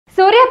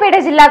సూర్యాపేట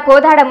జిల్లా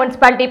కోదాడ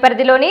మున్సిపాలిటీ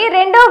పరిధిలోని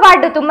 2వ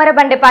ward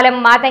తుమ్మరబండపాలెం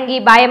Matangi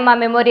Bayamma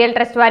memorial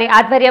trust వారి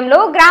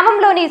ఆధ్వర్యంలో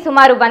గ్రామంలోని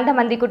సుమారు 100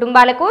 మంది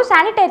కుటుంబాలకు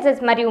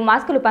శానిటైజర్స్ మరియు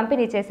మాస్కులు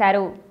పంపిణీ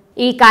చేశారు.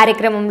 ఈ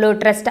కార్యక్రమంలో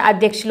ట్రస్ట్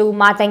అధ్యక్షులు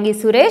మాతంగి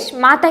సురేష్,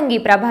 మాతంగి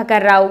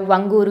ప్రభాకర్ రావు,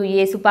 వంగూరు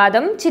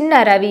యేసుపాదం, చిన్న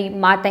రవి,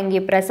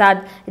 మాతంగి ప్రసాద్,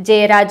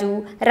 జయరాజు,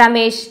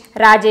 రమేష్,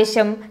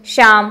 రాజేశం,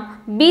 శ్యామ్,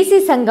 బీసీ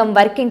సంఘం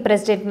వర్కింగ్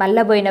ప్రెసిడెంట్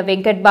మల్లబోయిన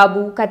వెంకట్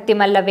బాబు,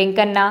 కత్తిమల్ల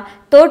వెంకన్న,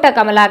 తోట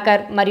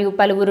కమలాకర్ మరియు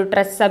పలువురు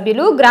ట్రస్ట్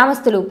సభ్యులు,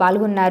 గ్రామస్తులు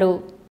పాల్గొన్నారు.